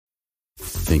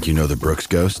Think you know the Brooks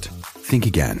Ghost? Think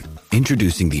again.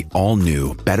 Introducing the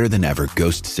all-new, better-than-ever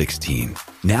Ghost 16.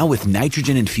 Now with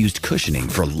nitrogen-infused cushioning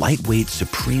for lightweight,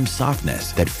 supreme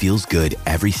softness that feels good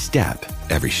every step,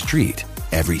 every street,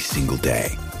 every single day.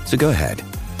 So go ahead,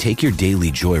 take your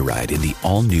daily joyride in the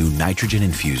all-new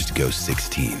nitrogen-infused Ghost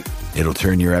 16. It'll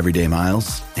turn your everyday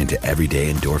miles into everyday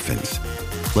endorphins.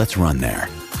 Let's run there.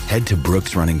 Head to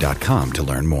brooksrunning.com to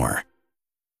learn more.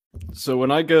 So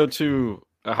when I go to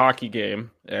a hockey game,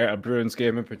 a Bruins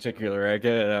game in particular, I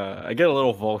get a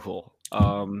little vocal.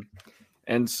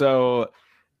 And so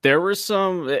there were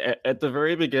some at the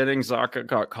very beginning. Zaka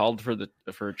got called for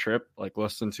a trip, like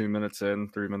less than 3 minutes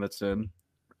in,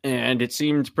 and it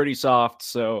seemed pretty soft.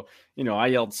 So I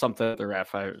yelled something at the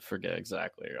ref. I forget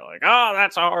exactly. You're like, "Oh,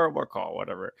 that's a horrible call,"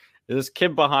 whatever. This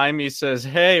kid behind me says,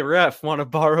 "Hey, ref, want to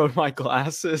borrow my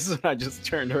glasses?" And I just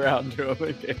turned around to him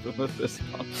and gave him a fist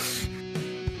bump.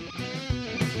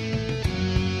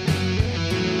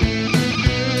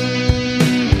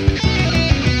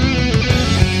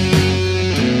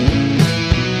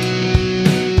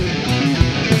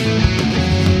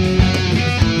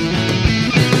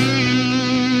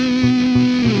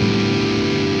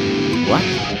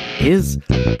 Is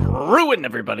brewing,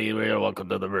 everybody. Welcome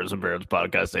to the Brews and Bruins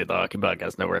podcast, the Hockey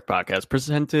Podcast Network podcast,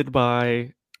 presented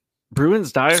by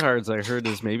Bruins Diehards. I heard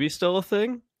is maybe still a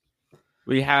thing.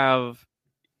 We have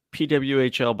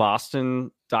PWHL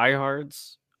Boston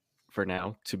Diehards for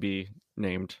now, to be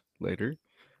named later.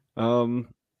 Did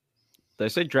I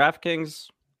say DraftKings?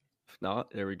 If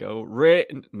not, there we go.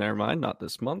 Never mind, not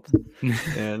this month.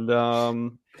 And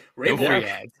Rainbow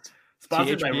ads.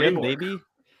 Sponsored by Rainbow, baby.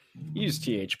 Use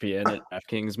THPN at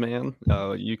DraftKings, man.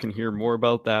 You can hear more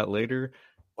about that later,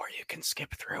 or you can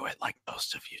skip through it like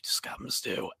most of you scums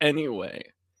do. Anyway,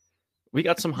 we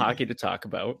got some hockey to talk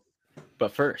about,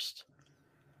 but first,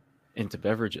 into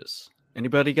beverages.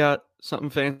 Anybody got something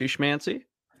fancy schmancy?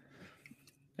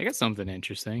 I got something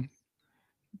interesting.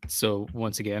 So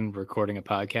once again, recording a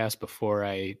podcast before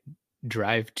I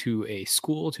drive to a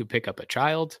school to pick up a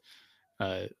child.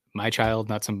 My child,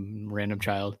 not some random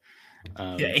child.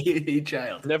 A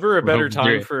child. Never a better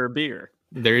time for a beer.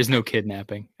 There is no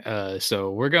kidnapping. So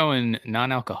we're going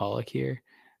non-alcoholic here.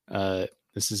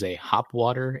 This is a hop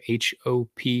water,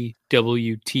 HOPWTR,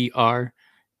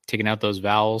 taking out those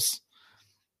vowels.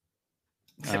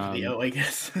 Except for the O, I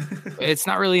guess. It's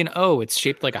not really an O. It's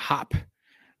shaped like a hop.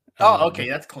 Oh, okay.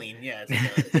 That's clean. Yeah.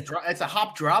 It's a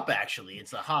hop drop, actually.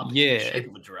 It's a hop. Yeah. Shape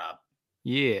of a drop.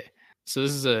 Yeah. So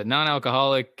this is a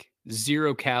non-alcoholic,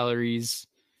 0 calories,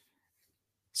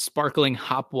 sparkling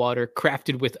hop water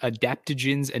crafted with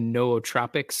adaptogens and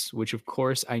nootropics, which of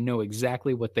course I know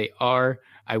exactly what they are.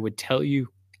 I would tell you,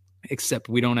 except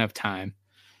we don't have time.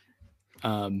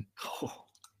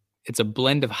 It's a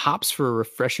blend of hops for a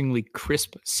refreshingly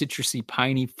crisp, citrusy,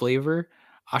 piney flavor,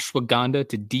 ashwagandha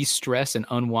to de-stress and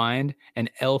unwind, and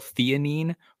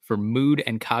L-theanine for mood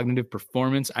and cognitive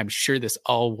performance. I'm sure this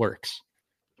all works.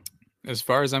 As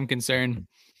far as I'm concerned,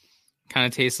 kind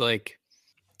of tastes like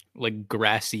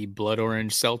grassy blood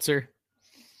orange seltzer.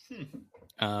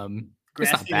 Grassy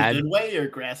it's not bad. in a good way or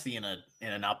grassy in a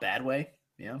not bad way?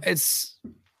 Yeah. It's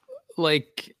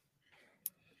like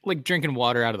drinking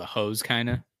water out of the hose,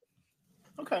 kind of.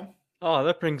 Okay. Oh,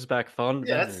 that brings back fond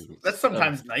memories. That's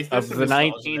sometimes nice. Of the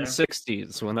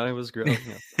 1960s when I was growing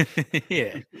up.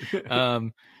 Yeah.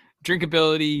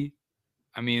 Drinkability,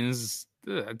 I mean, it's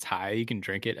high. You can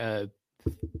drink it.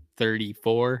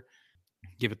 34.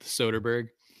 Give it the Soderbergh.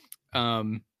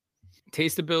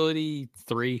 Tasteability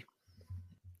 3.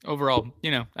 Overall,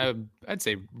 I'd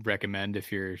say recommend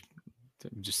if you're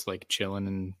just like chilling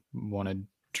and want to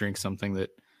drink something that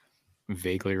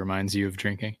vaguely reminds you of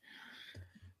drinking.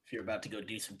 If you're about to go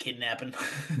do some kidnapping.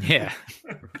 Yeah.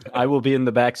 I will be in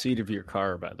the back seat of your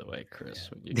car, by the way, Chris.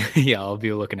 Yeah, yeah, I'll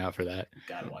be looking out for that.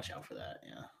 Gotta watch out for that.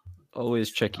 Yeah.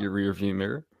 Always check your rear view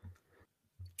mirror.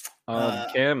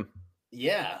 Cam.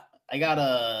 Yeah. I got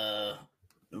a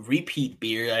repeat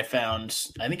beer I found.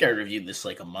 I think I reviewed this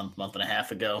like a month and a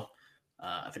half ago.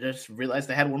 I just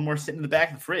realized I had one more sitting in the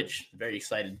back of the fridge. Very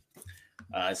excited.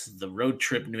 This is the Road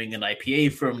Trip New England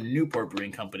IPA from Newport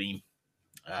Brewing Company.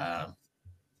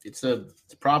 It's a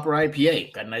proper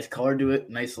IPA. Got a nice color to it.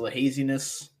 Nice little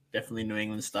haziness. Definitely New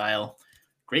England style.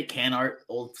 Great can art.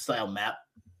 Old style map.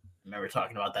 I remember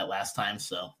talking about that last time.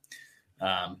 So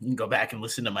you can go back and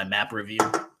listen to my map review.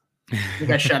 I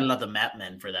think I shouted out the Map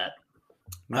Men for that.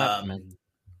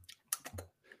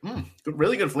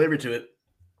 Really good flavor to it.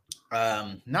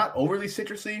 Not overly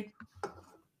citrusy. A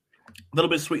little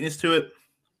bit of sweetness to it.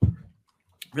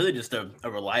 Really just a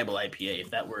reliable IPA. If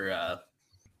that were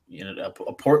a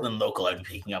Portland local I'd be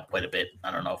picking up quite a bit.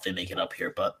 I don't know if they make it up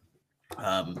here, but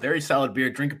very solid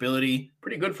beer. Drinkability,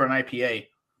 pretty good for an IPA.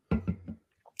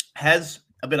 Has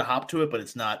a bit of hop to it, but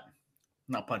it's not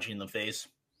punchy in the face.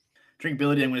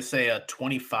 Drinkability, I'm going to say a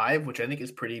 25, which I think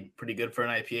is pretty good for an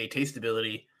IPA.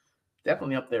 Tasteability,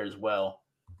 definitely up there as well.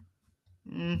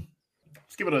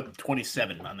 Let's give it a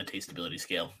 27 on the tasteability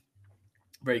scale.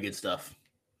 Very good stuff.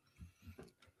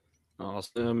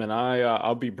 Awesome, and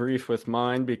I'll be brief with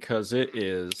mine because it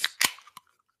is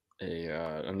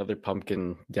another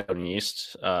pumpkin down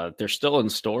east. They're still in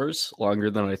stores longer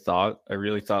than I thought. I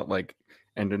really thought like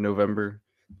end of November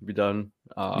to be done.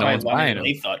 No one's buying them.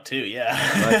 They thought too,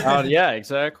 yeah. Yeah,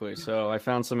 exactly. So I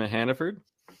found some at Hannaford,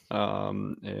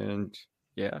 and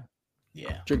yeah.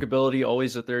 Drinkability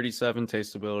always a 37,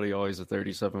 tasteability always a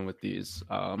 37 with these.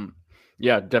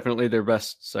 Yeah, definitely their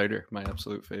best cider, my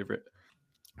absolute favorite.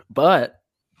 But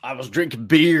I was drinking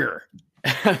beer.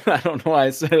 I don't know why I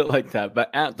said it like that,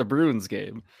 but at the Bruins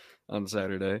game on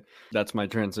Saturday, that's my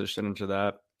transition into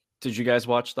that. Did you guys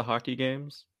watch the hockey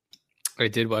games? I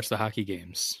did watch the hockey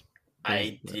games.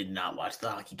 I did not watch the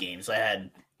hockey games. I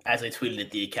had, as I tweeted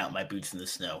at the account, my boots in the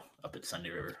snow up at Sunday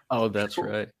River. Oh, that's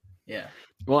right. Yeah.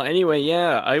 Well, anyway,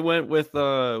 yeah, I went with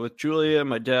Julia,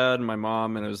 my dad, and my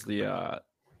mom, and it was the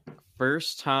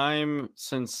first time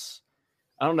since,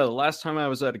 I don't know, the last time I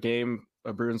was at a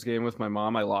Bruins game with my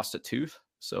mom, I lost a tooth.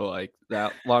 So like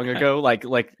that long ago, like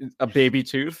a baby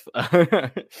tooth.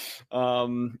 I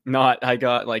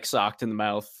got like socked in the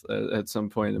mouth at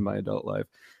some point in my adult life.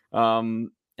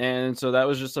 And so that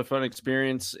was just a fun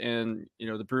experience. And,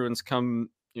 the Bruins come,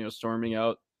 storming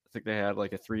out. I think they had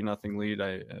like a 3-0 lead.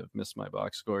 I missed my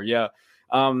box score. Yeah.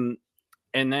 And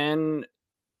then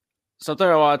something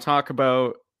I want to talk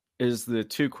about is the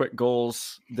 2 quick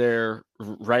goals there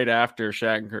right after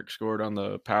Shattenkirk scored on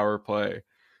the power play.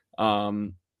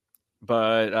 But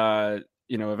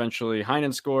eventually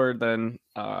Heinen scored, then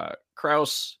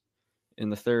Kraus in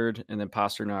the third, and then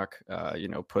Pasternak,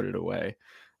 put it away.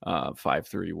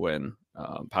 5-3 win.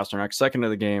 Pasternak second of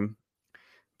the game.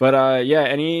 But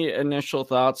any initial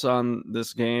thoughts on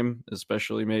this game,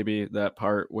 especially maybe that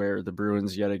part where the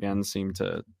Bruins yet again seem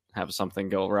to have something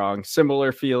go wrong?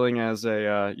 Similar feeling as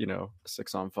a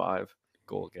 6-on-5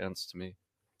 goal against me.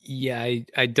 Yeah,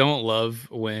 I don't love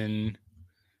when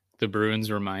the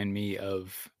Bruins remind me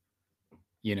of,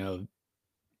 the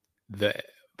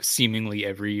seemingly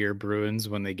every year Bruins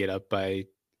when they get up by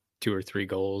 2 or 3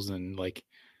 goals and like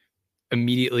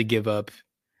immediately give up.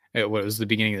 What was the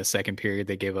beginning of the second period?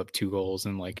 They gave up 2 goals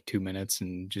in like 2 minutes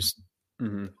and just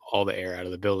all the air out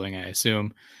of the building, I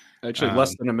assume. Actually,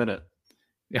 less than a minute.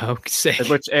 Okay.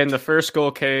 And the first goal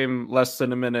came less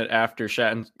than a minute after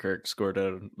Shattenkirk scored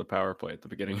the power play at the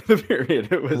beginning of the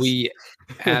period. We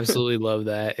absolutely love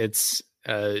that. It's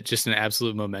just an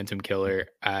absolute momentum killer.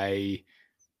 I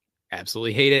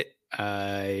absolutely hate it.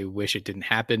 I wish it didn't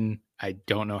happen. I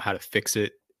don't know how to fix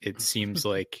it. It seems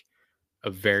like a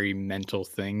very mental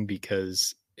thing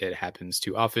because it happens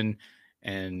too often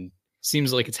and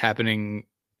seems like it's happening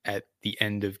at the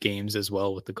end of games as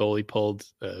well with the goalie pulled.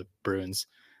 Bruins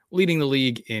leading the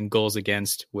league in goals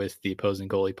against with the opposing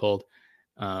goalie pulled.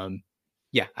 I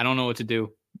don't know what to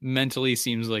do. Mentally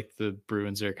seems like the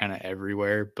Bruins are kind of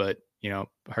everywhere, but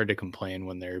hard to complain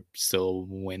when they're still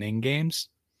winning games.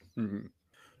 Mm-hmm.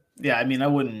 Yeah, I mean, I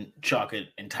wouldn't chalk it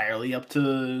entirely up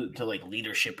to like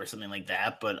leadership or something like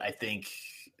that, but I think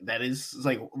that is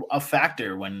like a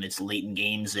factor when it's late in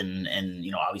games and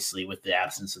obviously with the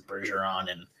absence of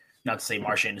Bergeron, and not to say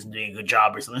Marchand isn't doing a good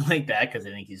job or something like that, because I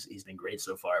think he's been great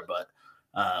so far, but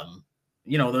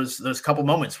those couple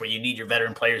moments where you need your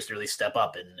veteran players to really step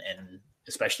up, and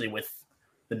especially with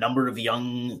the number of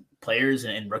young players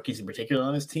and rookies in particular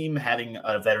on this team, having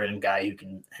a veteran guy who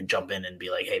can jump in and be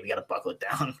like, hey, we got to buckle it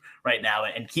down right now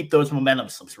and keep those momentum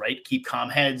slips, right? Keep calm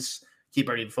heads, keep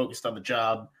everybody focused on the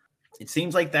job. It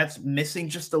seems like that's missing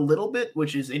just a little bit,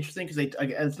 which is interesting because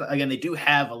they do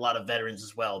have a lot of veterans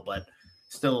as well, but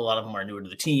still a lot of them are newer to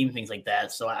the team, things like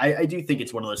that. So I do think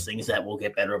it's one of those things that will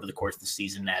get better over the course of the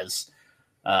season as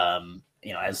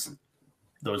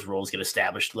those roles get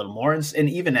established a little more. And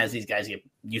even as these guys get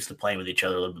used to playing with each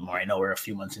other a little bit more. I know we're a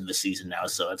few months into the season now,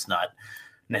 so it's not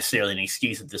necessarily an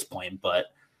excuse at this point, but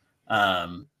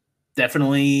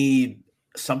definitely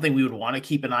something we would want to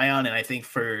keep an eye on. And I think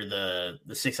for the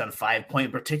 6-on-5 point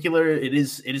in particular, it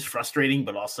is frustrating,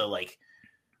 but also like,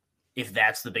 if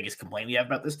that's the biggest complaint we have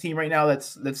about this team right now,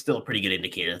 that's still a pretty good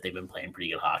indicator that they've been playing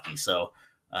pretty good hockey. So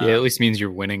at least means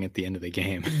you're winning at the end of the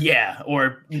game. Yeah,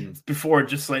 or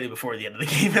just slightly before the end of the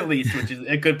game at least, which is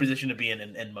a good position to be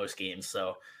in most games.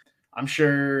 So I'm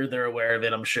sure they're aware of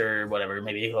it. I'm sure whatever,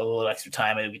 maybe a little extra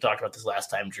time. We talked about this last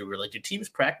time, Drew. We're like, do teams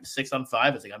practice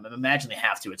 6-on-5? It's like, I imagine they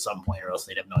have to at some point, or else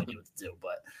they'd have no idea what to do.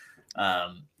 But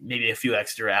maybe a few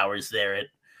extra hours there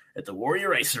at the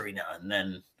Warrior Ice Arena, and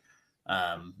then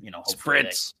hopefully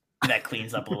Sprints. that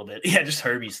cleans up a little bit. Yeah, just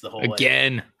Herbies the whole way.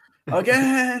 Again. But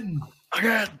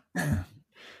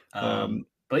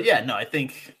yeah, no, I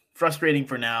think frustrating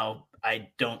for now. I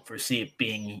don't foresee it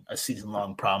being a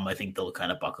season-long problem. I think they'll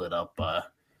kind of buckle it up,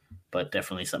 but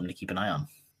definitely something to keep an eye on.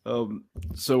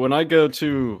 So when I go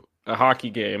to a hockey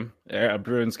game, a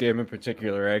Bruins game in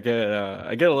particular, I get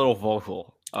a little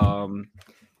vocal.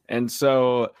 And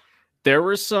so there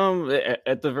were some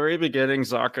at the very beginning.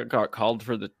 Zaka got called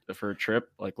for a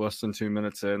trip, like less than 3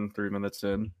 minutes in,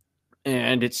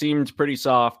 and it seemed pretty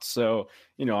soft. So,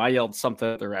 I yelled something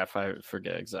at the ref. I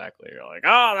forget exactly. You're like,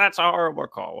 oh, that's a horrible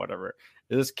call, whatever.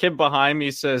 This kid behind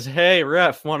me says, hey,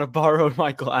 ref, want to borrow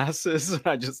my glasses? And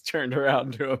I just turned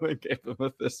around to him and gave him a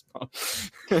fist bump.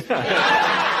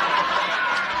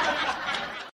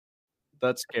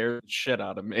 That scared the shit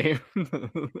out of me.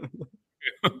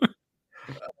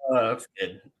 That's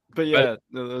good. But yeah,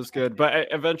 that was good. But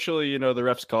eventually, the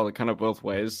refs called it kind of both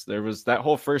ways. There was that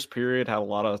whole first period had a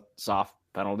lot of soft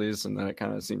penalties, and then it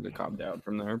kind of seemed to calm down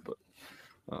from there. But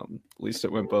at least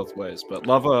it went both ways. But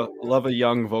love a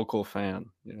young vocal fan.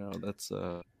 That's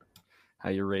how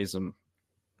you raise them.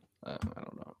 I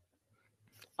don't know.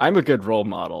 I'm a good role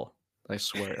model, I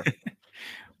swear.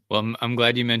 Well, I'm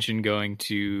glad you mentioned going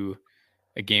to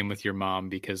a game with your mom,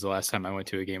 because the last time I went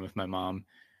to a game with my mom,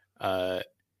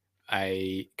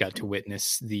 I got to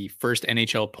witness the first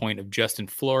NHL point of Justin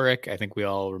Florek. I think we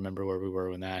all remember where we were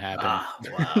when that happened.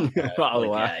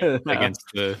 Wow. Against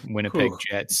the Winnipeg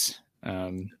Jets.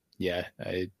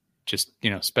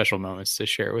 Special moments to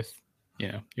share with,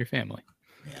 your family.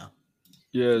 Yeah.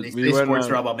 Yeah. Sports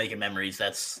are all about making memories.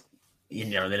 That's, they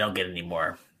don't get any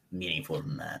more meaningful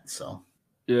than that. So.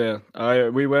 Yeah,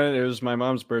 we went. It was my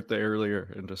mom's birthday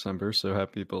earlier in December, so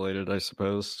happy belated, I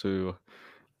suppose, to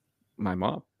my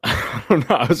mom. I don't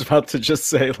know. I was about to just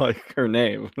say like her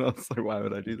name. I was like, why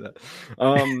would I do that?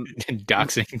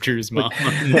 Doxing Drew's mom.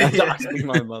 Doxing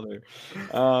my mother.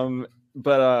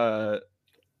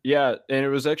 Yeah, and it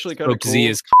was actually kind of cool. Z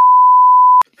is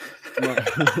We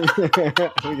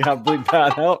gotta bleep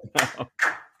that out now.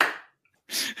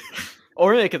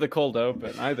 Or make it the cold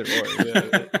open. Either or.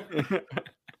 Yeah.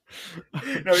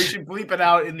 No, you should bleep it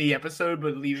out in the episode,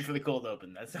 but leave it for the cold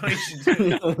open. That's how you should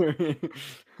do it.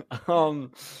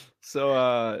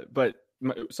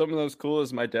 Something that was cool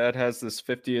is my dad has this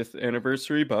 50th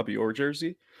anniversary Bobby Orr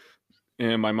jersey,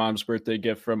 and my mom's birthday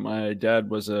gift from my dad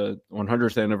was a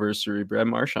 100th anniversary Brad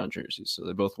Marchand jersey. So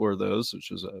they both wore those,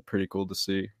 which was pretty cool to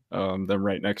see them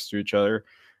right next to each other.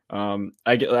 I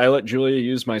let Julia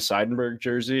use my Seidenberg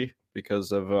jersey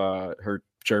because of her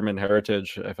German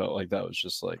heritage. I felt like that was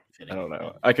just like, I don't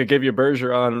know. I could give you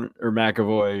Bergeron or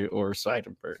McAvoy or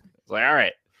Seidenberg. It's like, all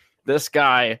right, this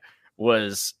guy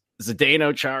was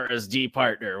Zdeno Chara's D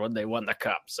partner when they won the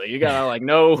cup. So you gotta like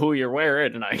know who you're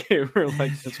wearing. And I gave her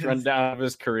like this rundown of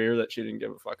his career that she didn't give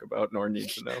a fuck about nor need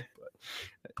to know. But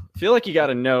I feel like you got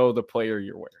to know the player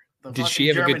you're wearing. Did she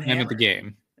have a good time at the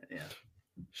game? Yeah.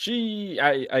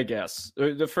 I guess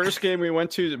the first game we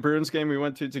went to, the Bruins game we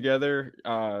went to together,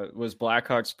 was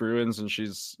Blackhawks Bruins, and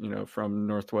she's from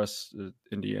Northwest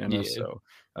Indiana, so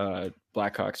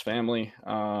Blackhawks family,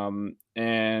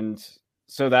 and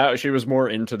so that she was more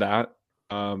into that.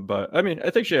 But I mean,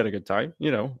 I think she had a good time.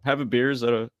 Having beers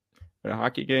at a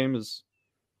hockey game is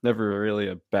never really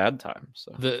a bad time.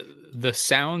 So the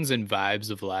sounds and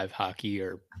vibes of live hockey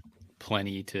are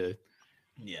plenty to.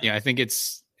 Yeah, I think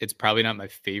it's probably not my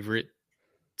favorite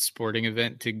sporting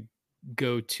event to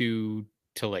go to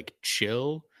like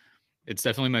chill. It's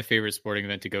definitely my favorite sporting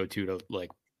event to go to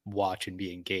like watch and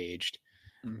be engaged.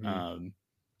 Mm-hmm.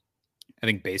 I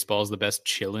think baseball is the best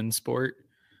chillin' sport.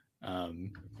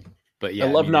 But yeah, I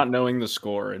love not knowing the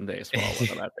score in baseball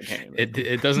when I'm at the game.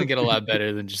 It doesn't get a lot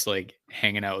better than just like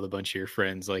hanging out with a bunch of your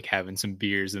friends, like having some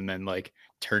beers and then like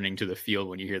turning to the field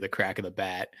when you hear the crack of the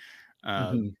bat.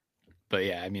 But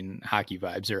yeah, I mean, hockey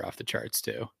vibes are off the charts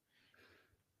too.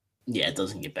 Yeah, it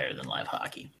doesn't get better than live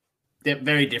hockey. They're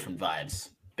very different vibes.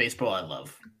 Baseball, I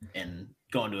love. And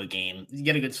going to a game, you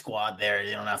get a good squad there.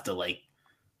 You don't have to like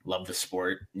love the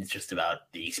sport. It's just about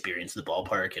the experience of the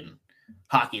ballpark. And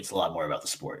hockey, it's a lot more about the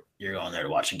sport. You're going there to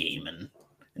watch a game, and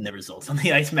the results on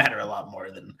the ice matter a lot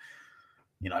more than,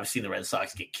 I've seen the Red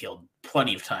Sox get killed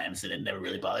plenty of times, and it never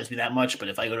really bothers me that much. But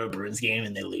if I go to a Bruins game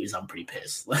and they lose, I'm pretty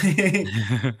pissed.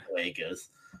 The way it goes.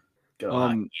 Go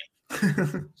hockey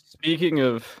game. Speaking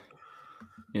of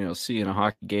seeing a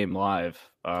hockey game live.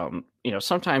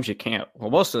 Sometimes you can't.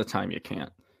 Well, most of the time you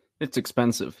can't. It's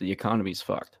expensive. The economy's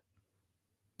fucked.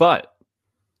 But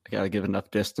I got to give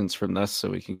enough distance from this so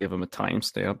we can give them a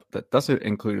timestamp that doesn't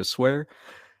include a swear.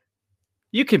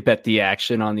 You can bet the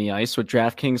action on the ice with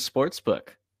DraftKings Sportsbook.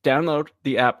 Download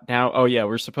the app now. Oh yeah,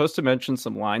 we're supposed to mention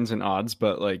some lines and odds,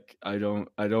 but like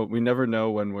we never know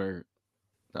when we're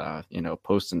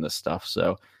posting this stuff.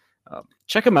 So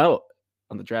check them out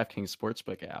on the DraftKings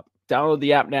Sportsbook app. Download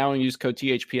the app now and use code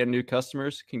THPN. New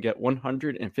customers can get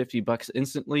 $150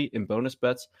 instantly in bonus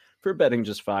bets for betting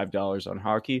just $5 on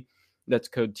hockey. That's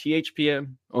code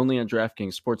THPN only on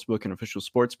DraftKings Sportsbook, an official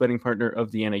sports betting partner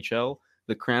of the NHL.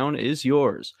 The crown is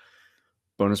yours.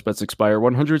 Bonus bets expire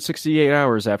 168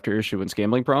 hours after issuance.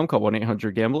 Gambling problem? Call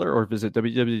 1-800-GAMBLER or visit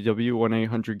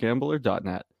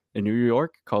www.1800gambler.net. In New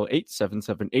York, call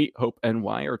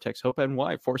 877-8-HOPE-NY or text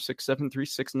HOPE-NY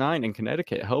 467-369. In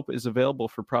Connecticut, help is available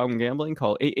for problem gambling.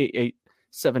 Call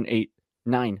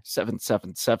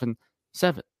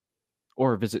 888-789-7777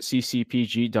 or visit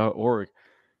ccpg.org.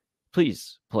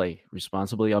 Please play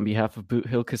responsibly on behalf of Boot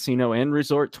Hill Casino and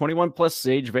Resort. 21 plus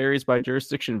age varies by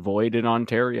jurisdiction. Void in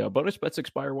Ontario. Bonus bets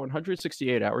expire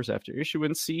 168 hours after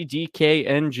issuance. See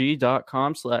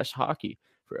dkng.com/hockey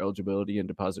for eligibility and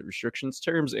deposit restrictions,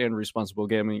 terms, and responsible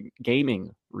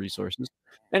gaming resources.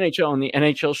 NHL and the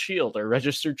NHL Shield are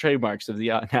registered trademarks of the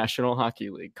National Hockey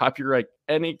League. Copyright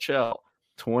NHL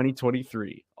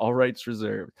 2023. All rights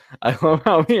reserved. I love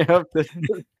how we have to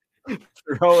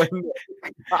throw in the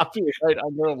copyright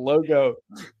on the logo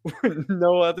with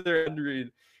no other end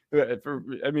read.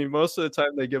 Most of the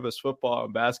time they give us football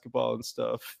and basketball and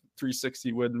stuff.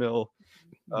 360 windmill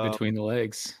between the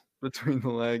legs. But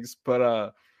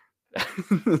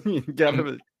you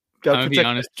gotta I'm be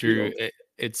honest, Drew.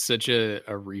 It's such a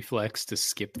reflex to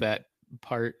skip that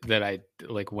part that I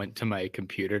went to my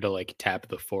computer to tap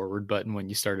the forward button when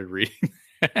you started reading.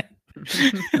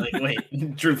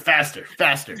 Wait, Drew, faster.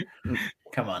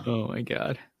 Come on. Oh my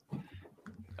God.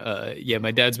 Yeah,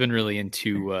 my dad's been really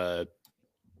into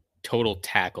total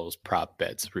tackles prop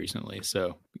bets recently.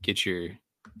 So get your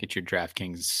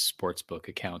DraftKings sportsbook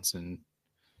accounts and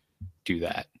do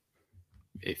that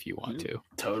if you want to.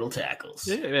 Total tackles.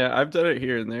 Yeah, I've done it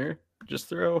here and there. Just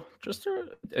throw.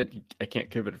 I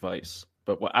can't give advice,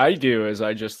 but what I do is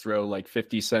I just throw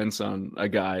 50 cents on a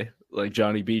guy like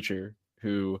Johnny Beecher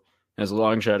who has a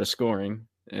long shot of scoring,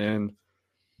 and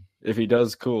if he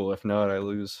does, cool. If not, I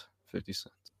lose 50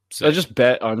 cents. So I just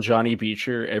bet on Johnny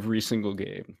Beecher every single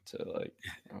game to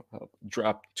I'll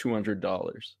drop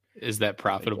 $200. Is that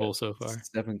profitable so far?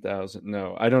 7,000.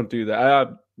 No, I don't do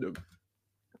that.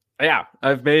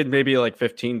 I've made maybe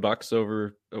 $15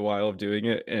 over a while of doing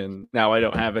it, and now I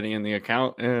don't have any in the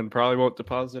account, and probably won't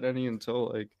deposit any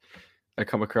until I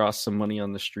come across some money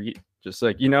on the street. Just how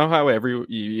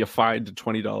you find a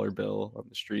 $20 bill on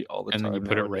the street all the time, and then you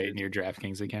put it right in your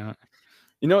DraftKings account.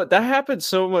 You know what? That happens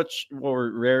so much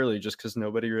more rarely, just because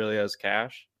nobody really has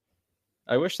cash.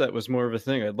 I wish that was more of a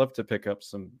thing. I'd love to pick up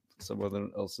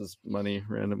someone else's money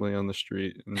randomly on the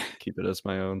street and keep it as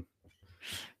my own.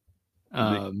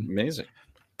 Amazing.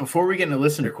 Before we get into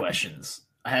listener questions,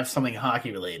 I have something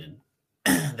hockey related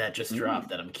that just dropped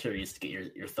that I'm curious to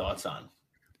get your thoughts on.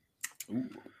 Ooh.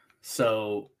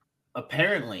 So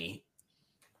apparently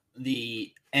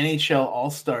the NHL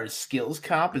All-Stars skills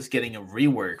comp is getting a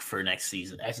rework for next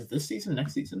season. Is it this season,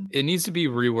 next season? It needs to be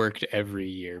reworked every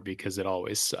year because it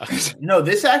always sucks. No,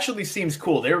 this actually seems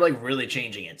cool. They're really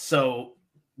changing it. So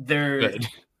they're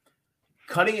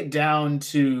cutting it down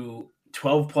to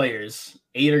 12 players.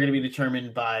 8 are going to be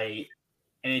determined by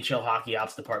NHL hockey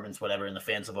ops departments, whatever, and the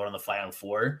fans will vote on the final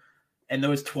 4. And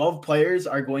those 12 players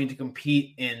are going to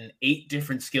compete in 8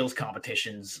 different skills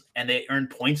competitions, and they earn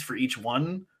points for each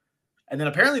one. And then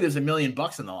apparently there's $1 million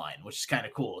in the line, which is kind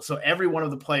of cool. So every one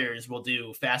of the players will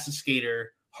do fastest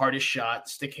skater, hardest shot,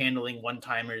 stick handling,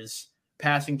 one-timers,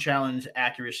 passing challenge,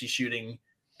 accuracy shooting,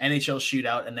 NHL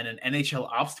shootout, and then an NHL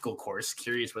obstacle course.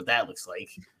 Curious what that looks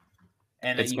like.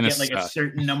 And then you get a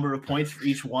certain number of points for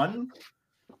each one.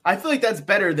 I feel like that's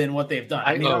better than what they've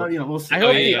done. We'll see.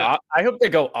 I hope they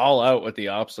go all out with the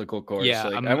obstacle course. Yeah,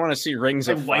 I want to see rings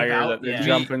of fire that they're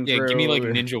jumping through. Give me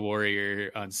Ninja Warrior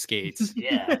on skates.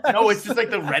 Yeah, no, it's just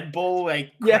the Red Bull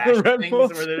crash things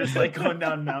where they're just going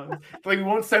down mountains. We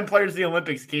won't send players to the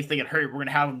Olympics in case they get hurt. We're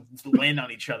gonna have them land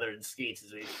on each other in skates as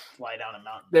they fly down a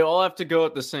mountain. They all have to go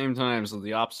at the same time, so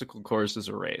the obstacle course is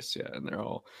a race. Yeah, and they're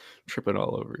all tripping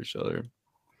all over each other.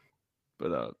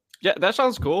 But yeah, that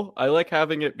sounds cool. I like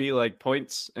having it be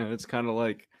points, and it's kind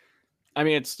of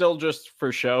it's still just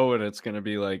for show, and it's going to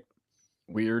be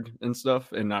weird and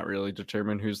stuff, and not really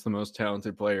determine who's the most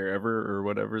talented player ever or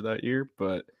whatever that year.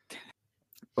 But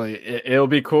it'll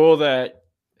be cool that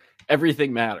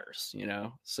everything matters,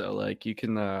 So like you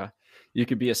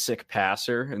could be a sick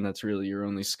passer, and that's really your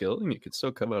only skill, and you could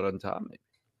still come out on top, maybe.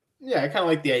 Yeah, I kind of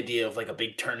like the idea of like a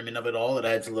big tournament of it all. It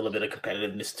adds a little bit of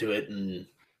competitiveness to it, and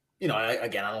I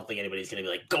don't think anybody's going to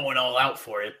be like going all out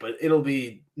for it, but it'll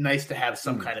be nice to have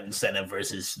some kind of incentive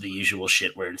versus the usual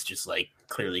shit where it's just like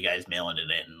clearly guys mailing it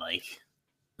in. Like,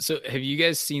 so have you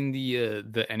guys seen the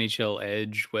NHL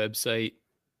Edge website?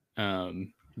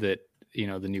 That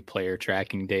the new player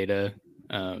tracking data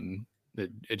that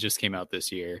it just came out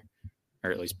this year,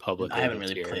 or at least publicly. I haven't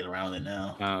really played around with it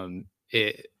now.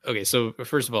 Okay, so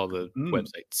first of all, the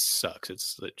website sucks.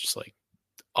 It's just like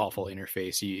awful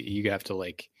interface. You have to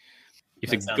like you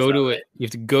have to go to it. You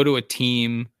have to go to a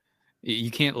team.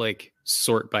 You can't like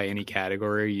sort by any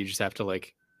category. You just have to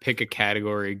like pick a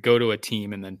category, go to a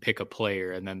team, and then pick a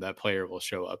player, and then that player will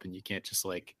show up. And you can't just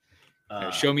like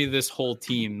show me this whole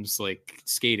team's like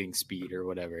skating speed or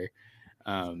whatever.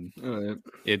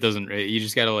 It doesn't. You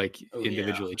just got to like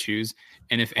individually choose.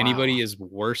 And if anybody is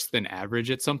worse than average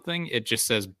at something, it just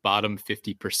says bottom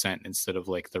 50% instead of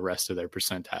like the rest of their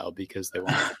percentile, because they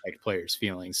want to protect players'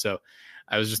 feelings. So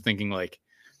I was just thinking, like,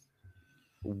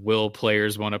 will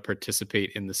players want to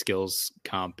participate in the skills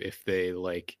comp if they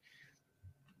like,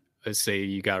 let's say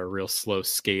you got a real slow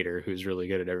skater who's really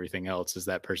good at everything else? Is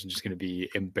that person just going to be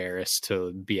embarrassed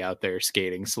to be out there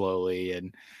skating slowly?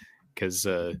 And because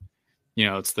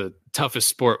it's the toughest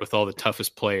sport with all the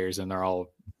toughest players, and they're all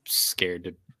scared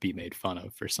to be made fun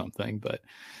of for something. But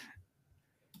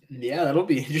yeah, that'll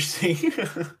be interesting.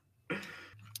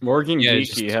 Morgan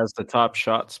Geekie has the top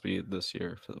shot speed this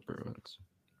year for the Bruins.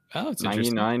 Oh, it's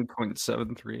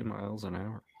 99.73 miles an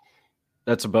hour.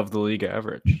 That's above the league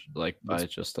average, like by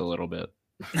just a little bit.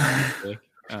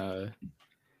 I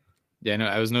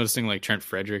was noticing like Trent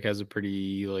Frederick has a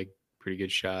pretty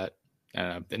good shot.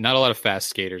 Not a lot of fast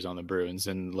skaters on the Bruins,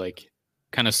 and like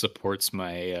kind of supports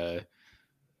my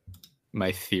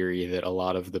my theory that a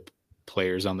lot of the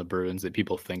players on the Bruins that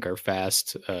people think are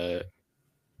fast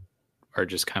are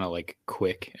just kind of like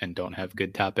quick and don't have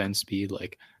good top end speed.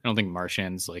 Like I don't think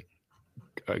Marchand's like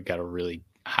got a really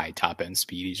high top end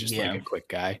speed. He's just like a quick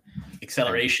guy.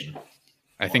 Acceleration.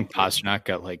 I think Pastrnak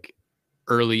got like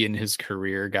early in his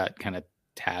career got kind of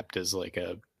tapped as like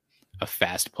a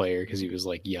fast player because he was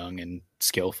like young and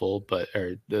skillful,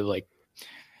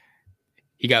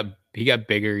 he got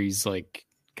bigger. He's like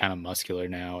kind of muscular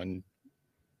now, and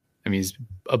I mean he's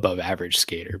above average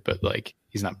skater, but like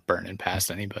he's not burning past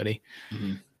anybody.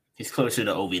 Mm-hmm. He's closer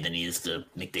to Ovi than he is to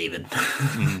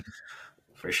McDavid.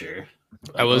 For sure.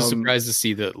 I was surprised to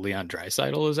see that Leon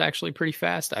Draisaitl is actually pretty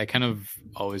fast. I kind of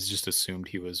always just assumed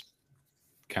he was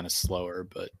kind of slower,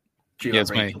 but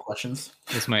it's my questions.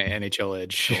 It's my NHL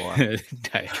Edge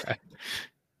diatribe.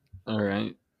 All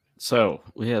right. So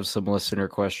we have some listener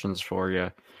questions for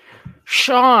you.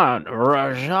 Sean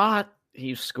Rajat,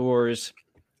 he scores.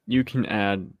 You can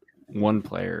add one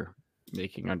player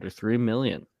making under $3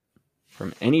 million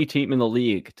from any team in the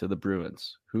league to the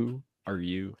Bruins. Who are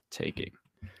you taking?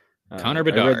 Connor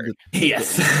Bedard.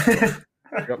 Yes.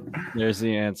 Yep, there's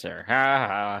the answer. Ha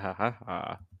ha ha ha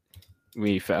ha.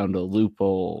 We found a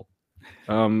loophole.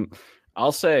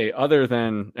 I'll say, other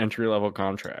than entry-level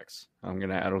contracts, I'm going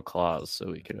to add a clause so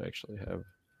we can actually have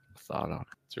a thought on it.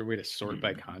 Is there a way to sort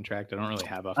by contract? I don't really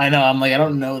have I know. I'm like, I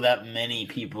don't know that many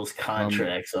people's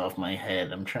contracts off my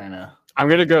head. I'm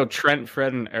going to go Trent,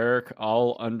 Fred, and Eric,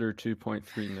 all under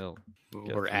 2.3 mil.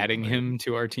 We're adding him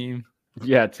to our team?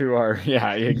 Yeah,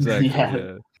 exactly.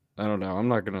 Yeah. I don't know. I'm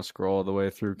not going to scroll all the way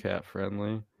through Cat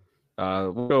Friendly.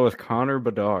 We'll go with Connor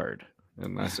Bedard.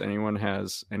 Unless anyone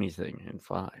has anything in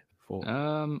 5, 4.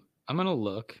 I'm gonna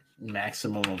look.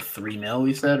 Maximum of 3 mil,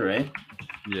 we said, right?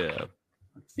 Yeah.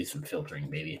 Let's do some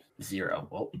filtering, baby. 0.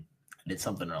 Well, I did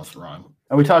something else wrong.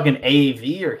 Are we talking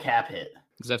AAV or cap hit?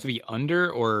 Does that have to be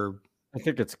under or? I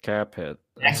think it's cap hit.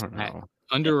 I don't know.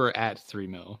 Under or at 3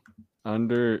 mil?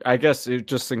 Under. I guess it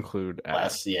just include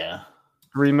less. Yeah.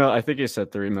 3 mil. I think he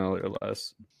said 3 mil or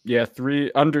less. Yeah,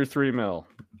 under 3 mil.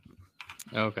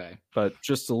 Okay. But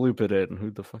just to loop it in,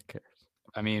 who the fuck cares?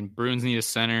 I mean, Bruins need a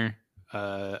center.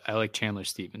 I like Chandler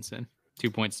Stevenson,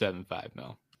 2.75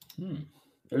 mil.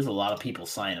 There's a lot of people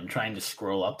signing. I'm trying to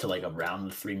scroll up to like around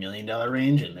the $3 million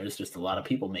range, and there's just a lot of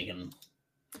people making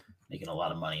a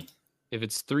lot of money. If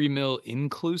it's 3 mil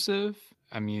inclusive,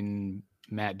 I mean,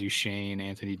 Matt Duchene,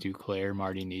 Anthony Duclair,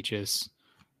 Marty Nietzsche.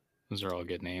 Those are all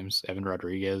good names. Evan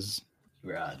Rodriguez.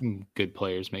 Right. Good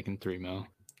players making 3 mil.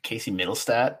 Casey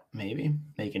Middlestat, maybe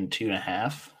making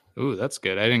 2.5. Ooh, that's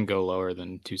good. I didn't go lower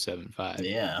than 275.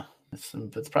 Yeah,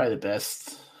 that's probably the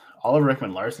best. Oliver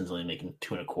Ekman-Larsson's only making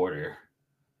 2.25.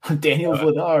 Daniel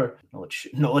Vladar,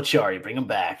 Noah Chari, bring him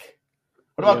back.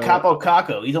 What about Capo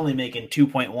Caco? He's only making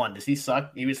 2.1. Does he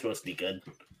suck? He was supposed to be good.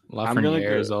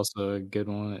 Lafreniere is also a good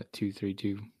one at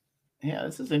 232. Yeah,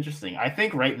 this is interesting. I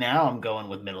think right now I'm going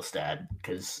with Middlestad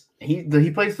because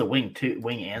he plays the wing too,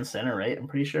 wing and center, right? I'm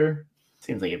pretty sure.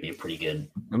 Seems like it'd be a pretty good.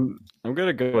 I'm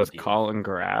gonna go with Colin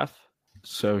Graff.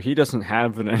 So he doesn't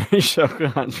have an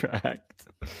NHL contract,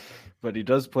 but he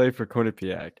does play for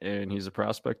Quinnipiac, and he's a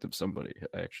prospect of somebody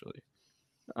actually.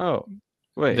 Oh,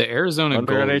 wait, the Arizona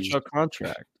under goalies, NHL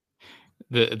contract.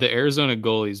 The Arizona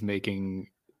goalies making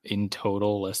in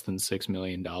total less than $6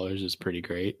 million is pretty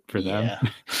great for them.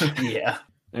 Yeah.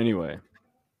 Anyway,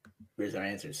 here's our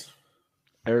answers.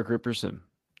 Eric Ripperson.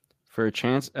 For a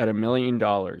chance at $1 million,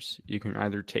 you can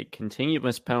either take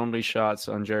continuous penalty shots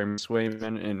on Jeremy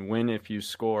Swayman and win if you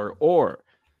score, or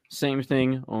same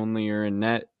thing, only you're in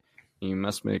net, and you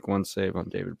must make one save on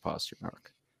David Pastrnak.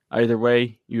 Either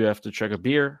way, you have to chug a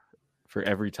beer for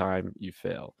every time you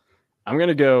fail. I'm going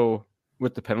to go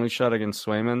with the penalty shot against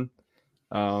Swayman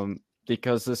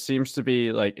because this seems to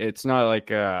be like, it's not like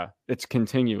it's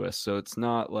continuous, so it's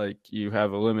not like you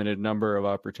have a limited number of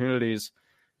opportunities.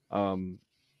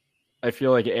 I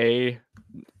feel like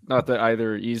not that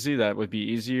either are easy, that would be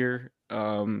easier.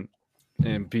 And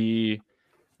B,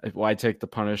 why take the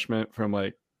punishment from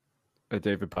like a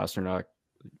David Pastrnak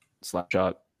slap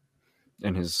shot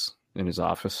in his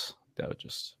office? That would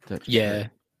just yeah.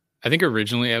 Hurt. I think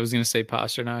originally I was going to say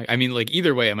Pastrnak. I mean, like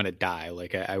either way, I'm going to die.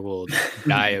 Like I will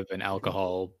die of an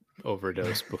alcohol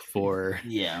overdose before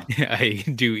I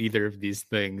do either of these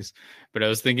things. But I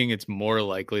was thinking it's more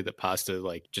likely that Pasta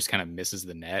like just kind of misses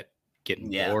the net, getting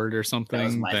bored or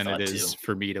something, than it is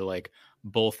for me to like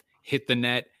both hit the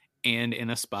net and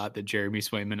in a spot that Jeremy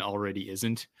Swayman already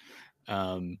isn't.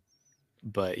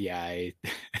 But yeah, I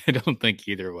don't think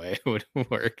either way would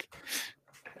work.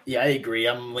 Yeah, I agree.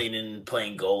 I'm leaning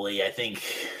playing goalie.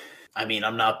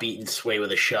 I'm not beating Sway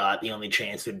with a shot. The only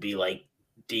chance would be like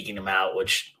deking him out,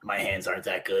 which my hands aren't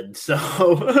that good. So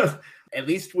at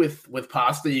least with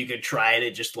Pasta, you could try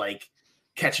to just like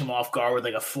catch him off guard with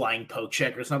like a flying poke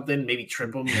check or something, maybe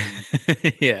trip him.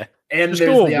 Yeah. And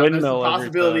there's the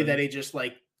possibility that he just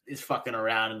like is fucking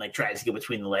around and like tries to get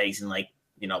between the legs and like,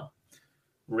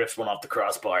 rips one off the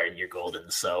crossbar and you're golden.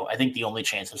 So I think the only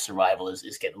chance of survival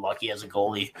is getting lucky as a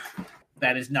goalie.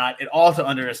 That is not at all to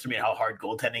underestimate how hard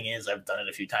goaltending is. I've done it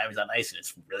a few times on ice and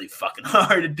it's really fucking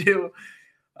hard to do.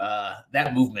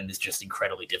 That movement is just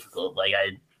incredibly difficult. Like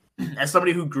as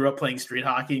somebody who grew up playing street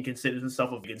hockey and considers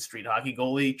himself a good street hockey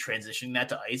goalie, transitioning that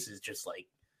to ice is just like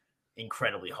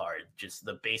incredibly hard. Just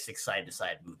the basic side to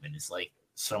side movement is like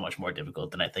so much more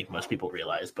difficult than I think most people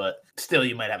realize, but still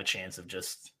you might have a chance of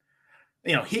just,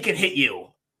 he can hit you.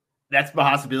 That's a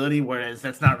possibility, whereas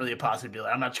that's not really a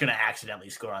possibility. I'm not just going to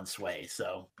accidentally score on Sway.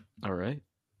 So, all right.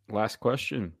 Last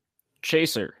question.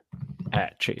 Chaser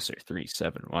at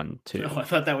Chaser3712. Oh, I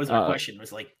thought that was my question. It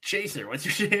was like, Chaser,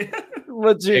 what's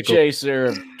your chaser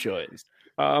of choice?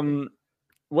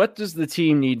 What does the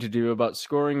team need to do about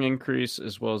scoring increase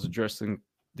as well as addressing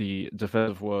the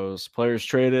defensive woes? Players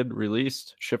traded,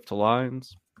 released, shipped to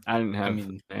lines? I didn't have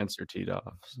an answer teed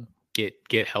off. So.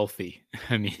 Get healthy.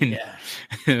 I mean,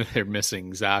 they're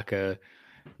missing Zaka,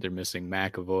 they're missing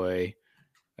McAvoy,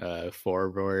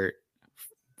 Forsbrand.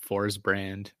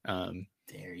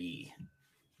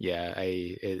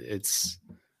 It's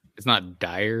not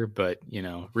dire, but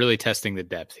really testing the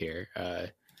depth here.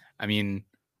 I mean,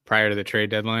 prior to the trade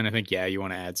deadline, I think you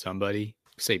want to add somebody.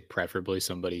 Say preferably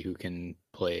somebody who can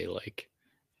play like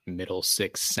middle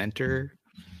six center.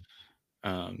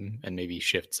 And maybe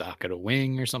shift Zaka to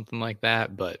wing or something like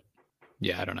that. But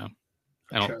I don't know.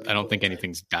 I don't think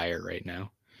anything's dire right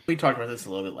now. We talked about this a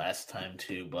little bit last time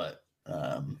too, but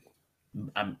there's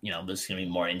gonna be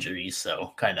more injuries,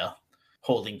 so kind of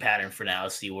holding pattern for now.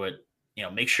 See what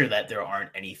make sure that there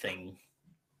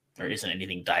isn't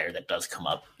anything dire that does come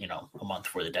up. A month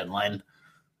before the deadline.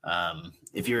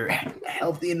 If you're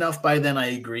healthy enough by then, I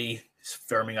agree.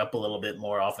 Firming up a little bit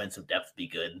more offensive depth would be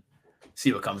good.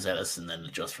 See what comes at us and then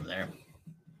adjust from there.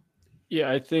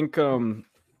 Yeah, I think,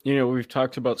 we've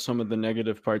talked about some of the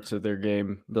negative parts of their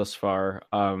game thus far.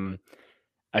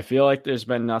 I feel like there's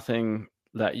been nothing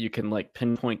that you can like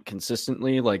pinpoint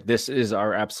consistently. Like this is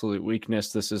our absolute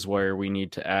weakness. This is where we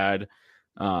need to add,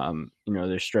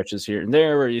 there's stretches here and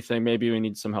there where you think maybe we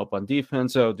need some help on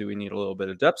defense. Oh, do we need a little bit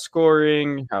of depth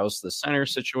scoring? How's the center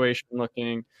situation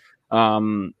looking?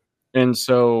 And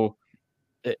so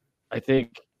I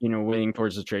think, waiting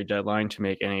towards the trade deadline to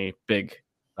make any big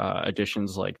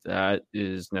additions like that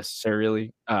is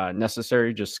necessary.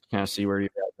 Just kind of see where you're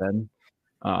at then,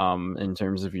 in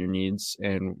terms of your needs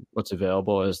and what's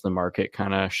available as the market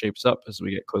kind of shapes up as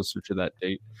we get closer to that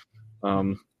date.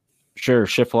 Sure,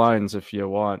 shift lines if you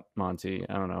want, Monty.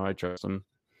 I don't know. I trust them.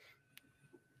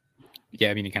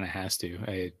 Yeah, I mean, it kind of has to.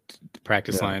 The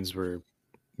practice lines were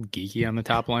geeky on the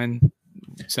top line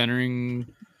centering,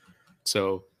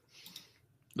 so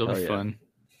they'll be fun.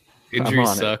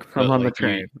 Injuries suck, but I'm on the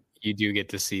train. You do get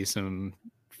to see some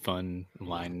fun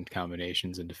line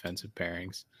combinations and defensive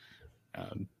pairings.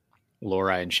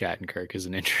 Lori and Shattenkirk is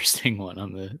an interesting one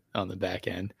on the back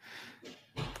end.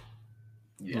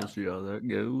 Yeah. We'll see how that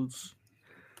goes.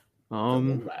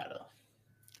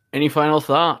 Any final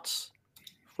thoughts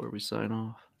before we sign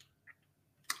off?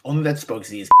 Only that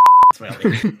Spokesy is my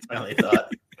only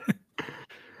thought.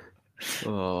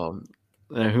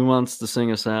 Who wants to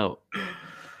sing us out?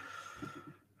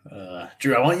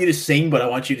 Drew, I want you to sing, but I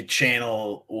want you to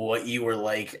channel what you were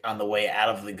like on the way out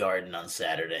of the Garden on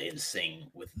Saturday and sing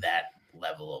with that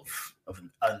level of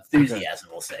enthusiasm,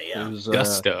 we'll say. Yeah. Was,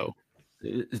 gusto.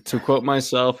 To quote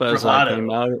myself as I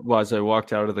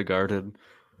walked out of the Garden,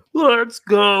 "Let's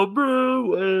go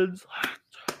Bruins!"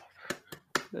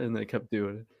 And they kept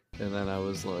doing it. And then I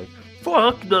was like,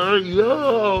 "Fuck the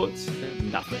Yotes!"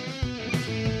 And nothing.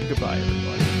 Goodbye,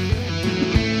 everybody.